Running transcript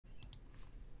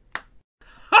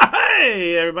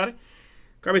Hey, everybody.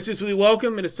 Carbon Suits with you.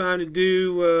 Welcome. It is time to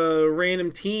do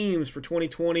random teams for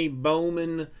 2020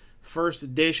 Bowman First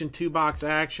Edition 2-box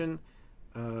action.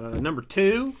 Number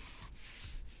 2.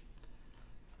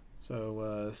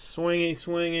 So,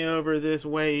 swinging over this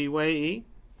way.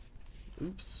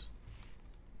 Oops.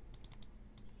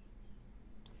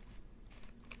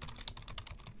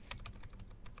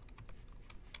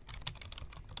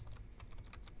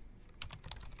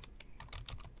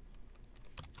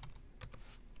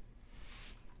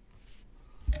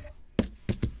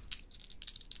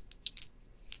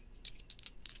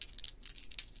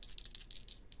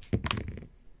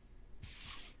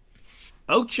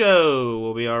 Ocho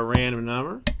will be our random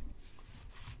number.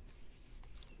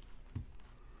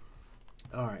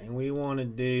 All right, and we want to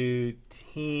do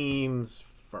teams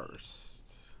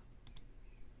first.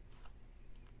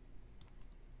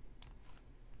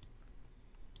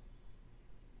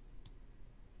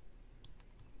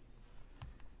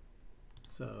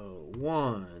 So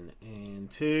 1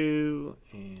 and 2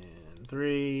 and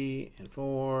 3 and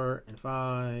 4 and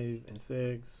 5 and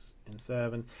 6 and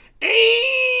 7 and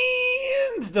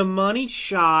the money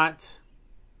shot.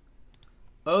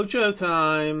 Ocho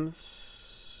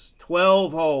times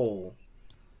 12 hole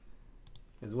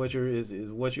is what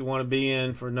you want to be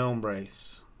in for gnome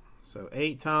brace. So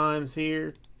 8 times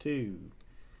here. 2,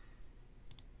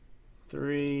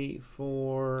 3,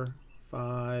 4,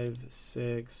 5,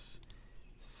 6,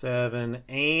 7,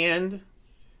 and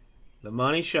the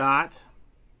money shot.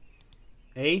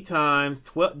 8 times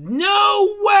 12.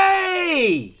 No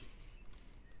way!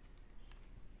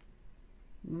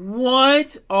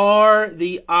 What are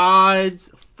the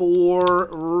odds for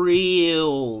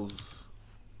reals?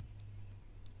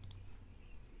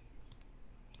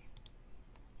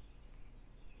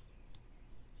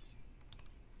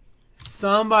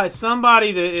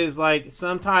 Somebody that is like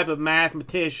some type of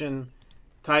mathematician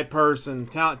type person,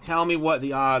 tell me what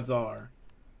the odds are.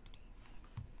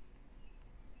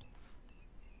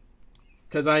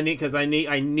 Because I need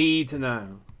to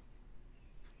know.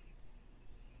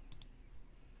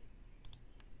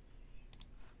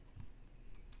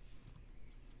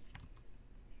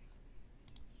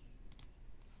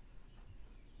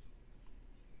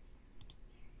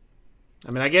 I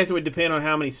mean, I guess it would depend on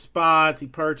how many spots he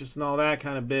purchased and all that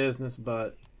kind of business,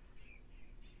 but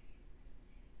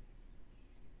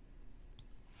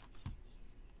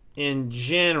in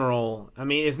general, I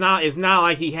mean, it's not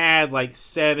like he had like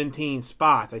 17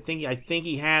 spots. I think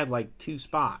he had like 2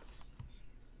 spots.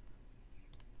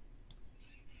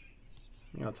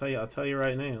 Yeah, I'll tell you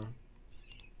right now.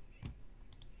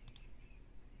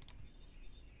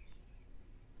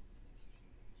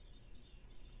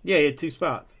 Yeah, he had 2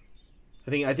 spots. I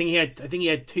think he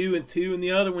had 2 and 2 in the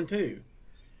other one too.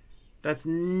 That's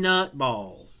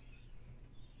nutballs.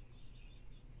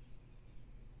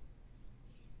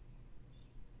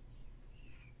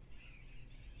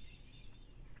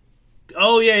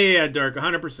 Oh yeah, Dirk,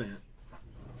 100%.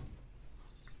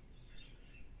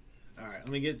 All right, let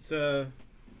me get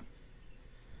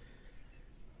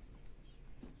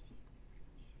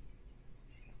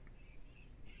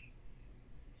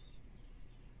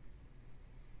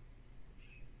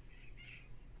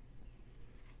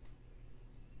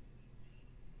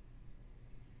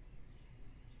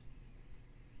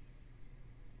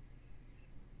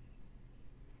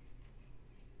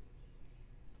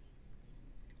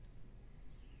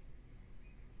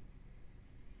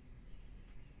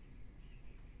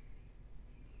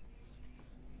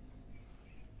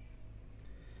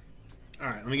all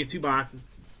right, let me get 2 boxes.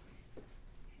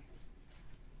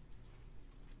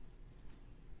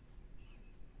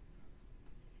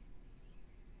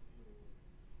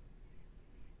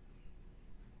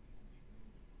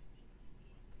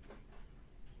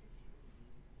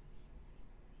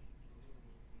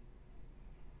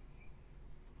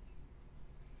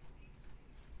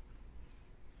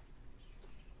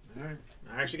 All right,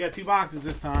 I actually got 2 boxes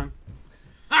this time.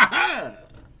 Ha ha!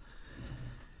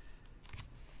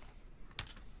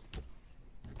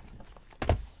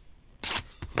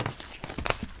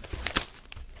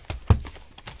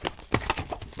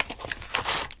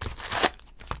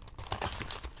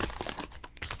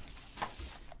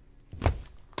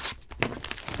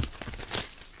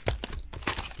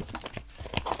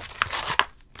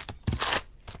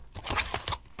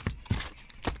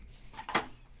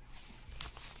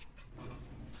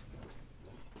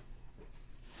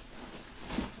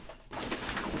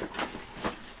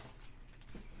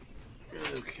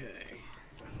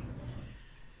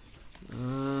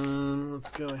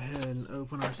 Let's go ahead and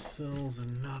open ourselves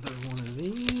another one of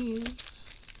these,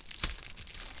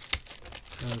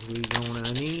 because we're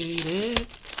gonna need it.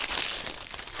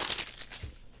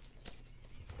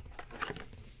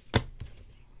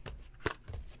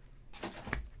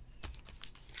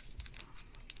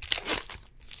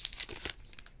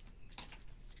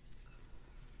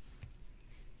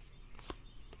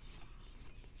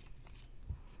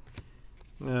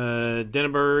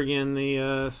 Denneberg in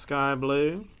the sky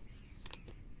blue.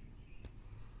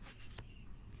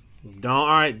 All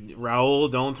right,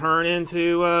 Raul, don't turn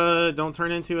into a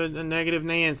negative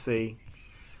Nancy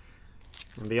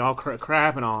and be all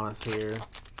crapping on us here.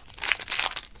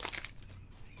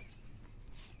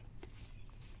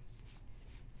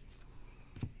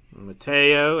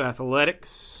 Mateo,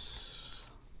 Athletics,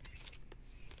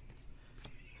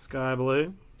 sky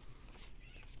blue.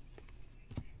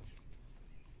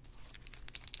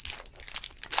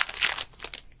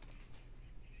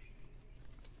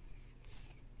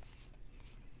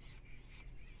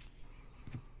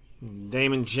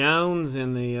 Damon Jones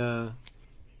in the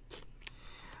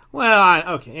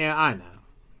well, okay, yeah, I know.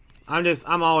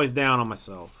 I'm always down on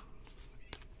myself.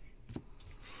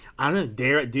 I don't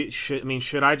know.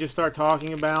 Should I just start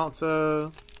talking about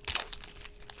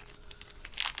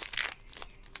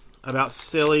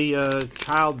silly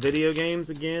child video games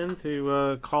again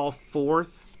to call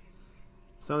forth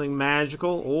something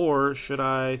magical, or should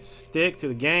I stick to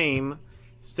the game,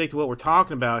 stick to what we're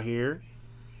talking about here?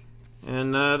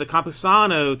 And the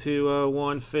Campusano to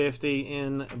 150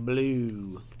 in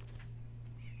blue.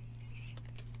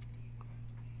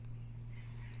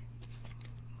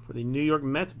 For the New York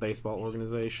Mets baseball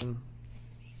organization.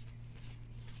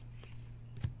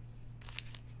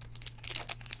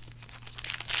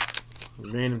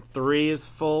 Random 3 is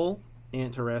full.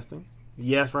 Interesting.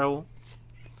 Yes, Raul.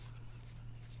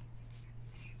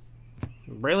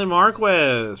 Braylon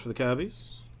Marquez for the Cubbies.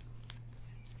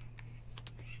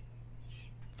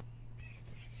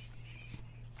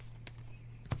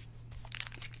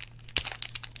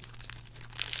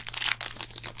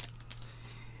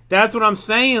 That's what I'm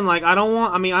saying. Like, I don't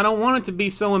want it to be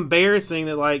so embarrassing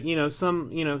that, like,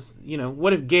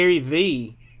 what if Gary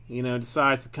V,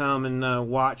 decides to come and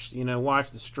watch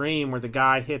the stream where the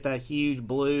guy hit that huge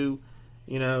blue,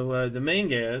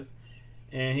 Dominguez,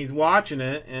 and he's watching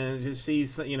it and just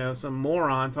sees, some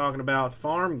moron talking about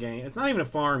farm game. It's not even a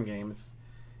farm game. It's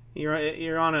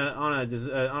you're on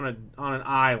an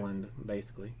island,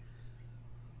 basically.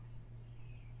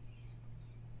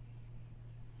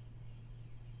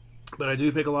 But I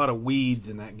do pick a lot of weeds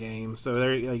in that game, so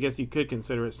I guess you could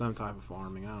consider it some type of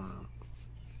farming. I don't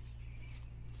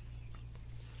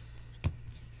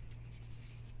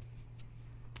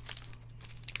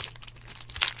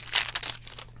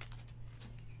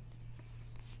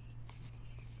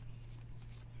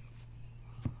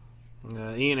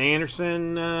know. Ian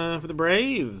Anderson for the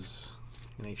Braves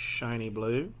in a shiny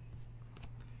blue.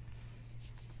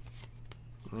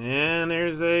 And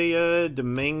there's a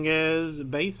Dominguez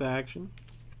base action.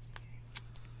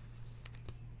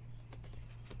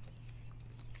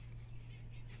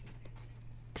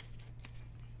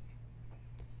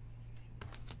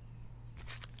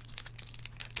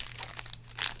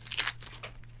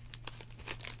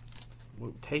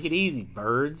 Take it easy,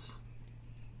 birds.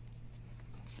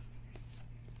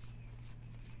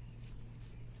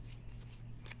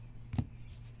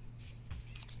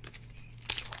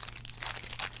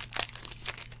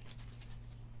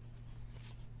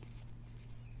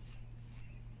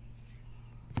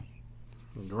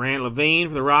 Grant Levine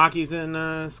for the Rockies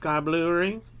in Sky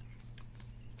Bluery.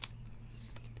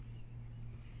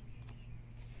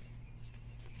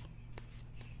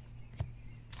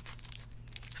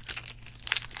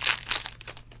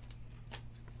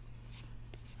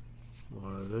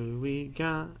 What do we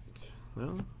got?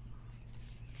 Well,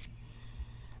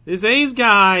 this A's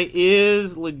guy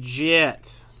is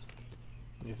legit.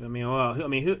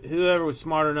 Whoever was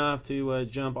smart enough to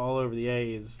jump all over the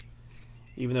A's,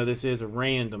 even though this is a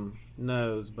random,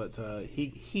 knows, but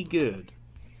he good.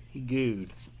 He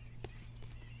good.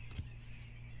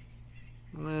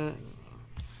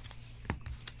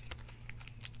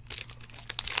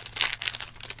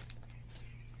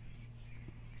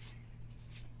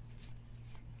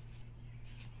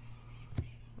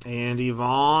 Andy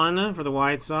Vaughn for the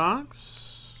White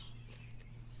Sox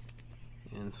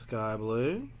in Sky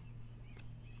Blue.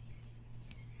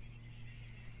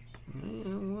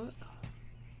 And what?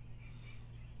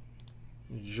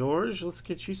 George, let's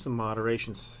get you some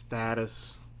moderation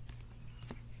status.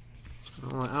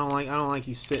 I don't like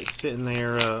you sitting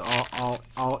there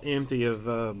all empty of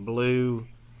blue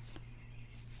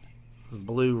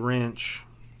wrench.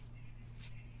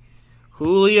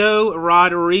 Julio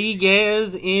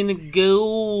Rodriguez in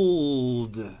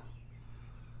gold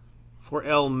for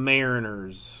El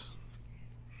Mariners.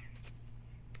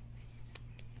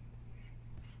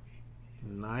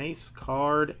 Nice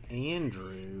card,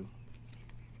 Andrew.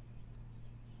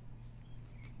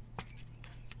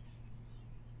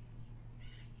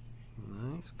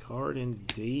 Nice card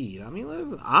indeed. I mean,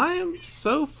 listen, I am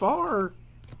so far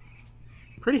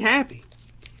pretty happy.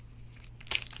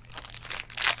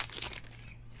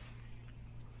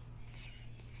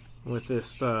 With this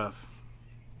stuff.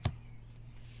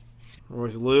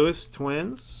 Royce Lewis,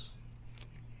 Twins.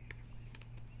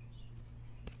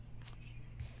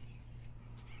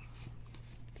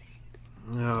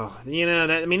 Oh, you know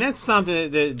that. I mean, that's something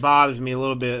that bothers me a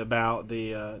little bit about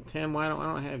the Tim. Why don't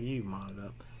I have you modded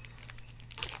up?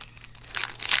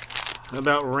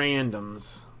 About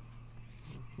randoms.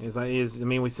 I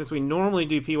mean, since we normally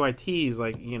do PYTs,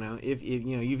 like, you know, if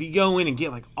you go in and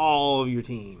get like all of your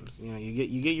teams, you know, you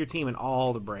get your team in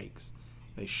all the breaks.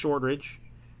 A Shortridge,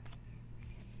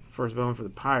 first Bowman for the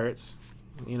Pirates,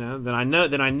 you know, then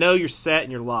I know you're set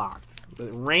and you're locked.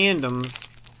 But randoms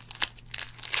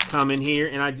come in here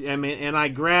and I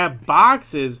grab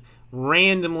boxes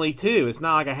randomly too. It's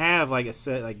not like I have like a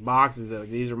set like boxes that like,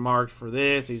 these are marked for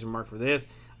this, these are marked for this.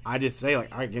 I just say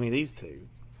like, all right, give me these two.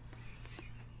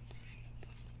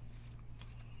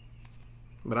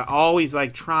 But I always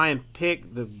like try and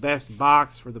pick the best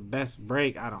box for the best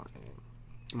break. I don't know.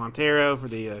 Montero for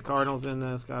the Cardinals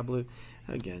in Sky Blue.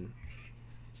 Again,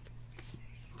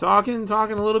 talking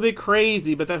a little bit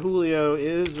crazy, but that Julio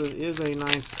is a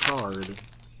nice card.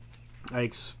 I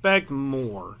expect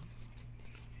more.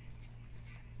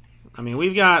 I mean,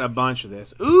 we've got a bunch of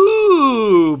this.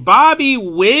 Ooh, Bobby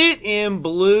Witt in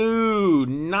blue.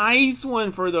 Nice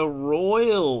one for the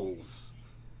Royals.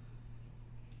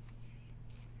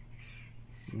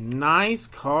 Nice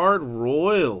card,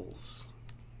 Royals.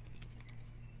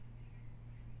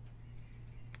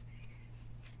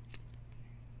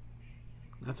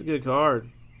 That's a good card.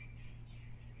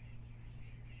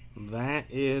 That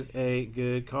is a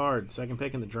good card. Second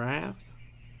pick in the draft.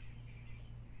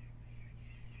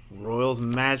 Royals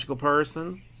Magical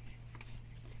Person.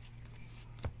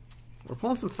 We're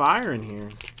pulling some fire in here.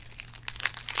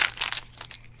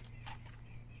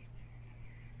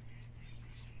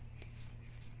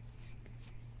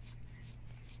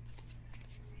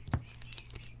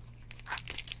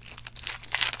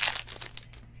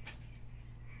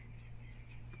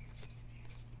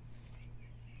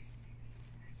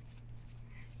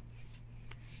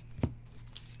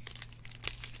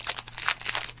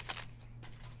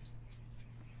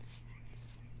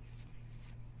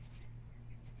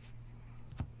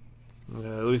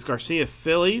 Luis Garcia,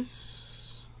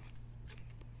 Phillies.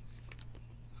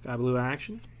 Sky Blue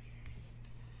action.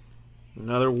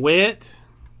 Another Witt.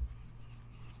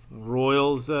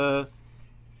 Royals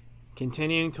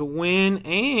continuing to win.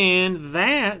 And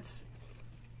that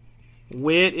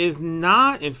Witt is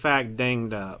not, in fact,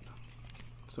 dinged up.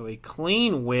 So a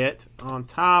clean Witt on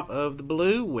top of the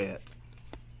blue Witt.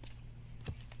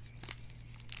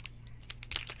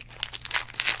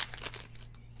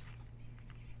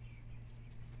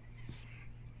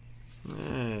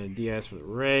 Diaz for the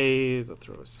Rays. I'll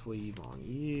throw a sleeve on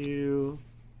you.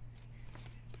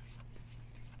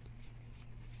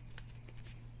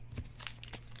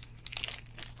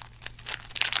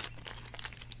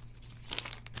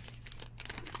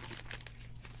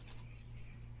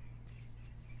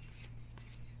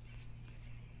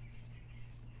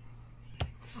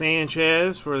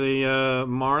 Sanchez for the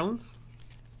Marlins.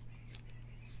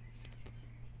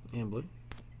 And blue.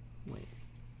 Wait.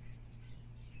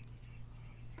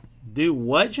 Do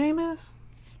what, Jameis?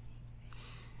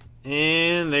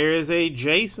 And there is a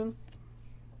Jason.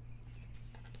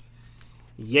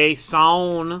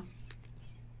 Yason.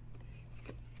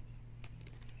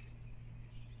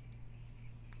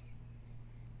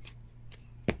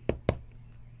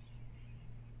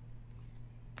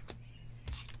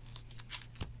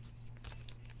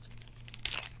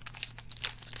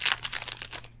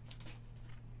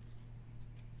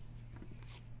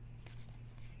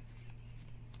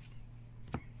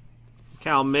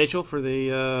 Cal Mitchell for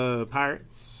the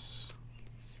Pirates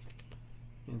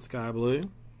in Sky Blue.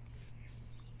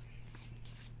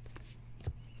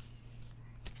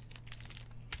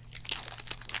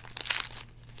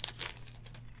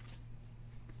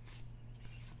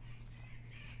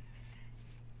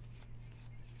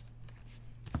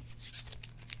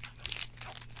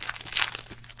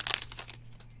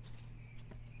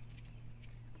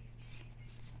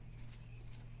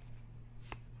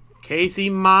 Casey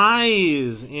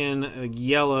Mize in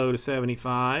yellow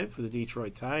 /75 for the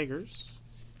Detroit Tigers.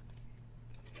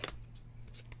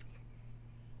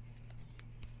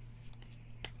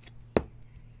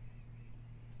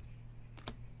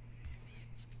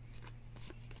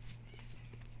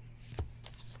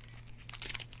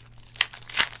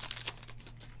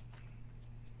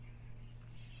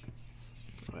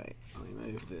 Wait, let me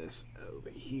move this over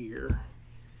here.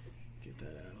 Get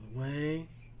that out of the way.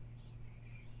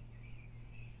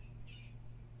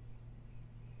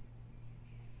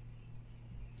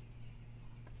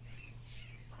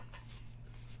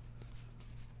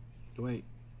 Wait.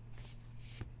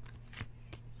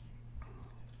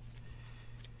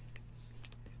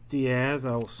 Diaz,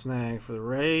 I will snag for the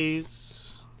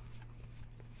Rays.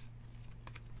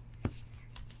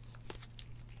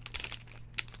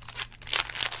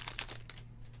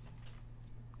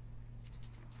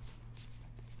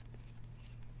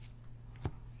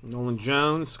 Nolan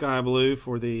Jones, sky blue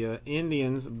for the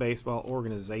Indians baseball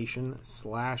organization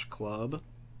 / club.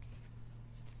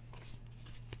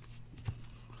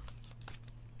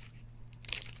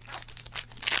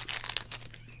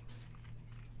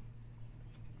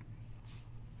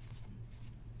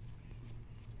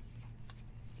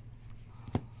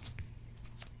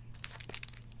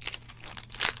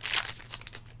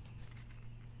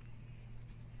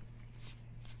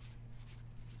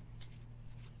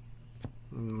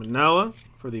 Manoah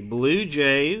for the Blue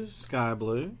Jays, sky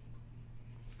blue.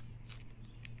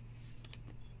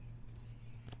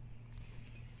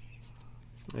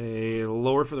 A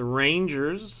lower for the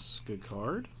Rangers, good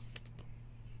card.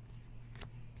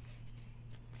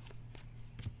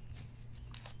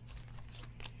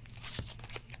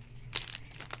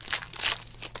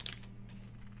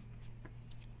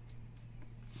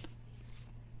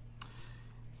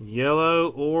 Yellow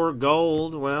or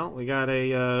gold. Well, we got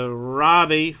a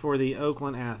Robbie for the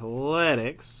Oakland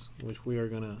Athletics, which we are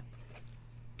going to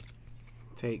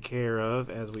take care of,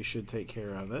 as we should take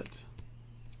care of it.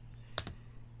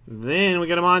 Then we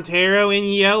got a Montero in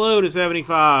yellow to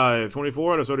 75.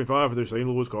 24 out of 75 for the St.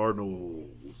 Louis Cardinals.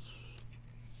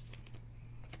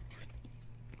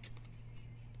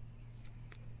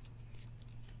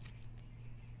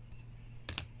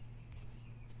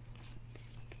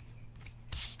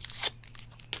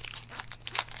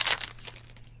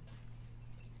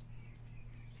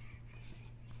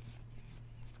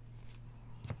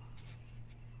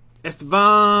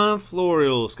 Esteban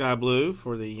Florial, sky blue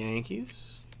for the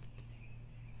Yankees.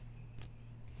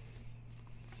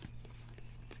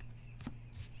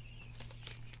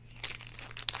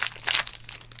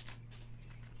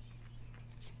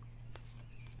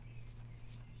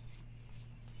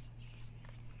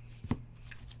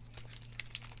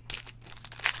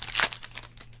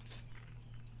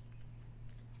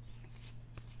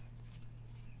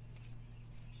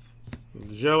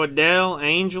 Joe Adele,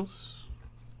 Angels.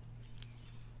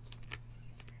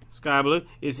 Sky blue.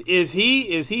 Is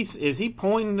he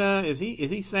pointing? Is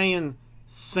he saying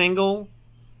single?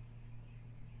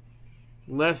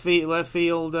 Left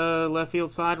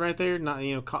field side right there. Not,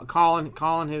 you know,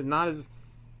 calling his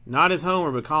not his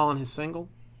homer, but calling his single,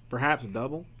 perhaps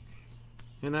double,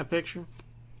 in that picture.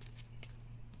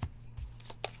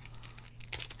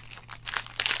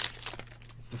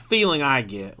 It's the feeling I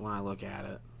get when I look at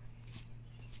it.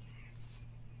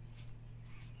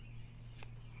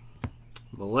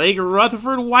 The Lake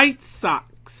Rutherford White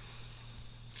Sox,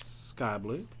 sky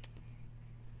blue.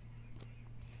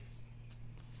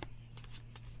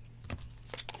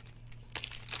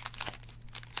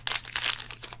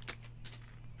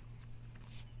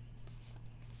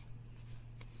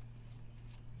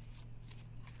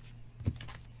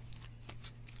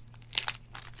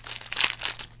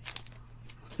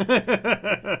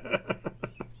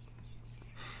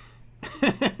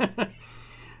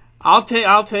 I'll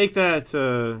take that.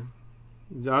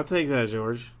 I'll take that,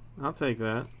 George. I'll take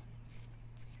that.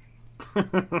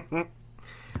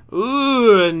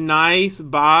 Ooh, a nice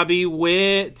Bobby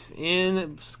Witt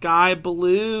in sky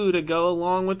blue to go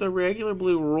along with the regular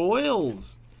blue.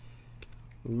 Royals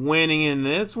winning in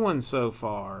this one so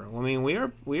far. I mean, we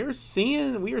are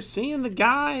seeing the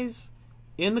guys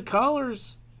in the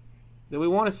colors that we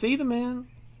want to see them in.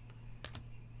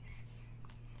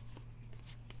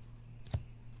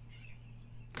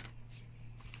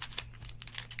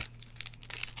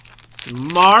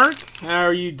 Mark, how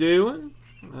are you doing?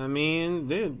 I mean,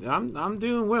 dude, I'm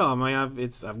doing well. I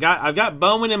mean, I've got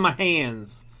Bowman in my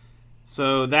hands,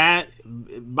 so that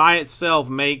by itself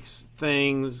makes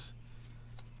things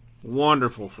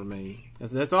wonderful for me.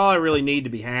 That's all I really need to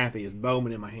be happy, is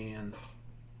Bowman in my hands.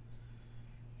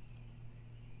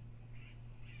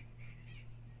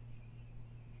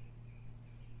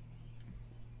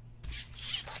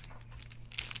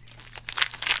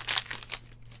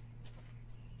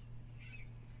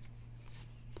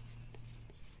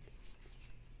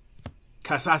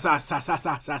 Casas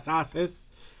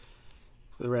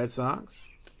for the Red Sox.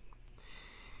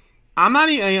 I'm not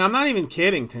even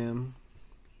kidding, Tim.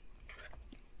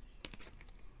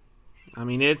 I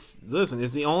mean, listen,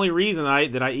 it's the only reason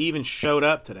that I even showed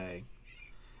up today.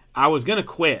 I was gonna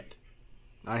quit.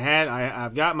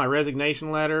 I've got my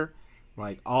resignation letter,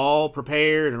 like, all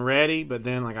prepared and ready, but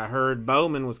then, like, I heard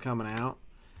Bowman was coming out,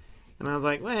 and I was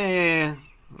like, well,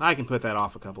 I can put that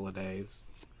off a couple of days.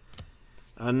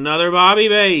 Another Bobby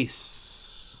base.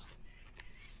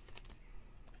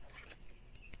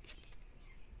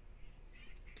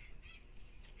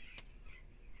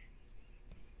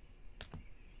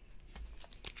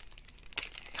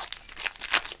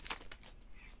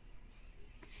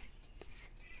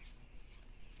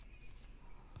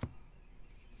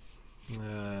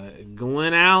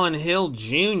 Glenn Allen Hill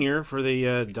Jr. for the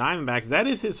Diamondbacks. That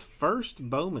is his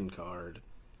first Bowman card.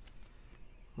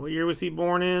 What year was he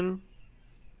born in?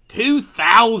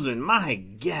 2000. My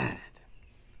God.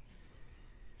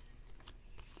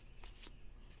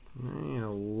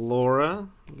 Laura,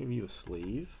 I'll give you a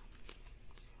sleeve.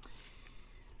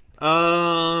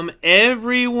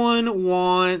 Everyone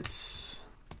wants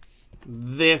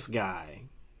this guy,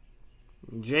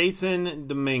 Jason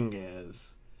Dominguez.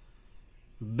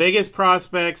 Biggest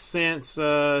prospect since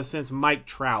Mike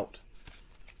Trout,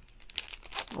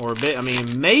 or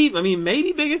maybe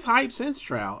biggest hype since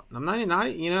Trout. I'm not now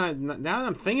that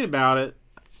I'm thinking about it,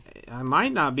 I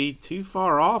might not be too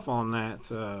far off on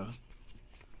that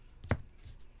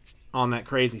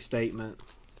crazy statement.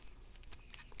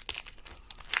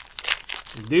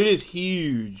 Dude is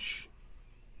huge.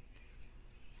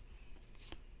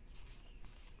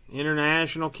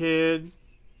 International kid.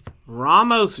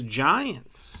 Ramos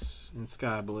Giants in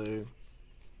sky blue.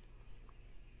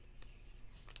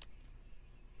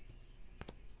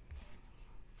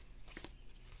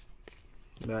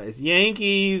 But it's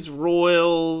Yankees,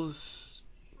 Royals,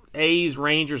 A's,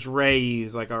 Rangers,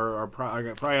 Rays, like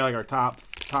probably like our top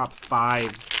five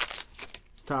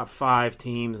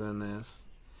teams in this.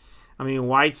 I mean,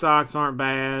 White Sox aren't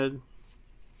bad.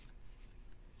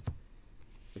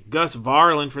 Gus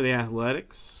Varland for the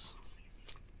Athletics.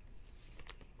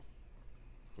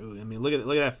 Ooh, I mean, look at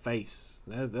that face.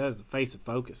 That's the face of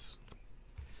focus.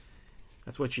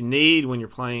 That's what you need when you're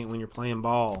playing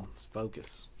ball. It's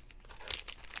focus.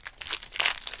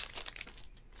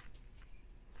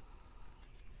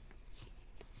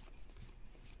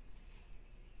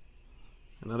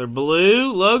 Another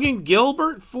blue. Logan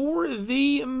Gilbert for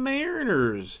the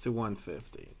Mariners to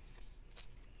 150.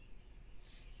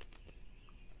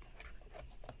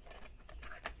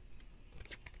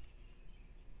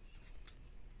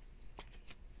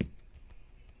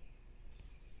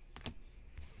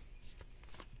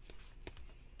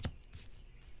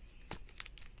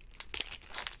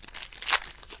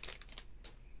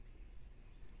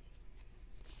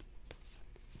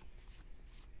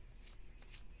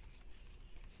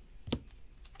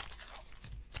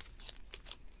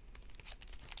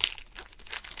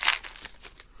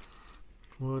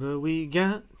 What do we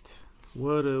got?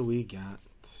 What do we got?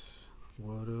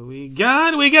 What do we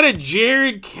got? We got a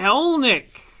Jared Kelenic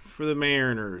for the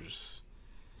Mariners.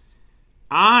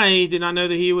 I did not know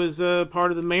that he was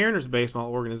part of the Mariners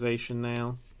baseball organization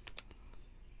now.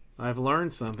 I've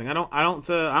learned something. I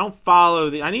don't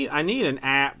follow the. I need an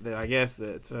app that I guess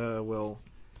that will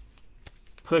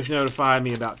push notify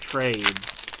me about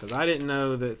trades, because I didn't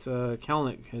know that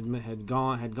Kelenic had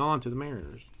gone to the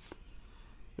Mariners.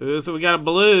 So we got a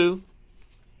blue.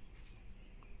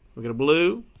 We got a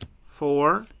blue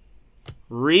for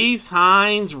Reese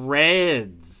Hines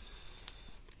Reds.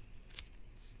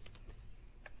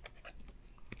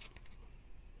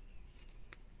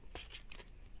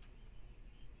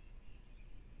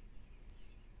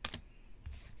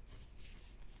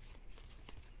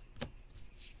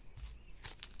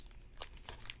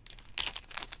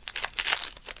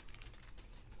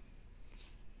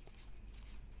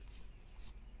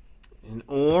 An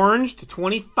orange to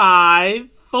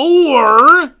 25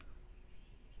 for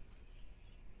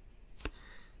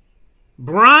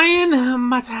Brian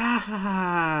Acuna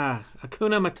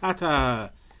Matata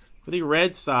for the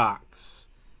Red Sox.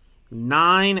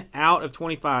 9 out of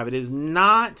 25. It is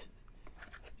not,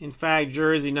 in fact,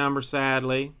 jersey number,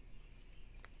 sadly.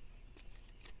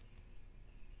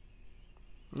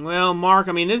 Well, Mark,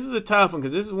 I mean, this is a tough one,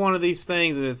 because this is one of these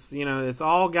things that it's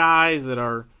all guys that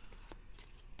are,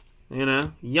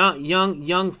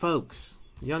 young folks,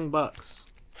 young bucks.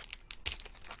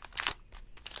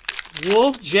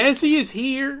 Wolf Jesse is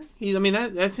here.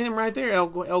 That's him right there, El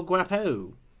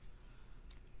Guapo.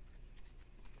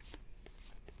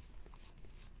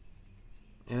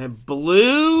 And a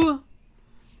blue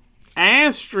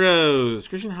Astros,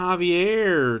 Christian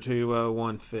Javier to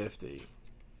 150.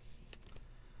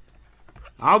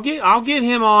 I'll get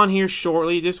him on here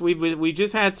shortly. We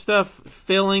just had stuff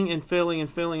filling,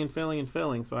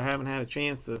 so I haven't had a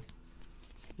chance to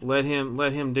let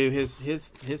him do his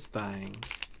thing.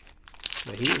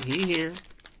 But he here.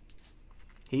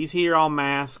 He's here all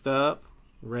masked up,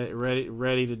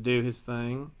 ready to do his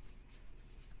thing.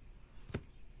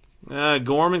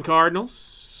 Gorman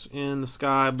Cardinals in the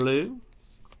sky blue.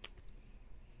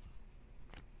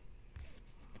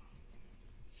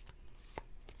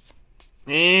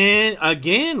 And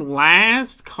again,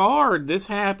 last card. This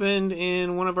happened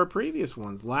in one of our previous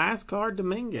ones. Last card,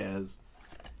 Dominguez.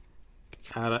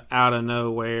 Out of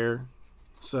nowhere.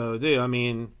 So, dude, I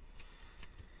mean,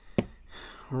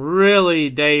 really,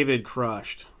 David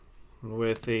crushed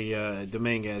with the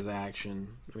Dominguez action.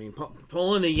 I mean,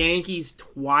 pulling the Yankees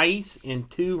twice in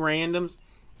 2 randoms,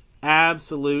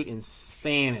 absolute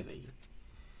insanity.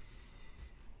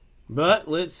 But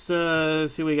let's see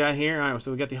what we got here. All right,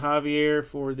 so we got the Javier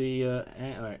for the. All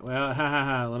right,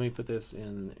 well, let me put this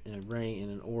in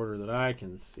an order that I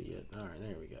can see it. All right,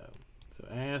 there we go. So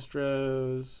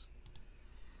Astros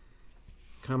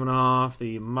coming off,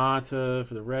 the Mata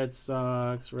for the Red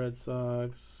Sox. Red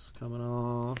Sox coming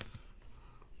off.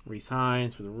 Reese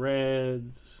Hines for the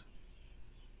Reds.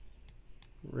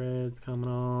 Reds coming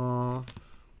off.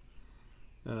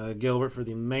 Gilbert for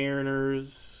the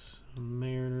Mariners.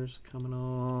 Mariners coming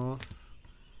off.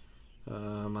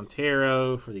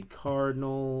 Montero for the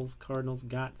Cardinals. Cardinals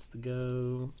gots to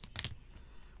go.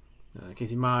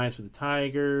 Casey Mize for the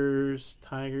Tigers.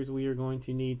 Tigers we are going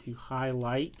to need to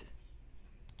highlight.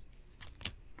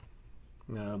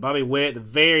 Bobby Witt, the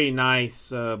very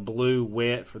nice blue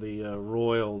Witt for the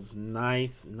Royals.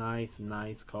 Nice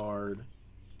card.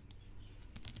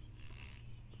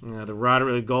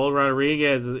 The Gold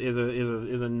Rodriguez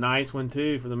is a nice one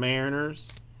too for the Mariners,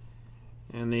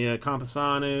 and the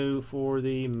Campusano for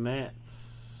the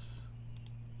Mets.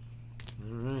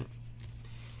 All right.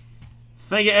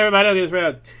 Thank you, everybody. I'll get this right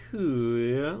out to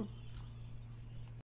you.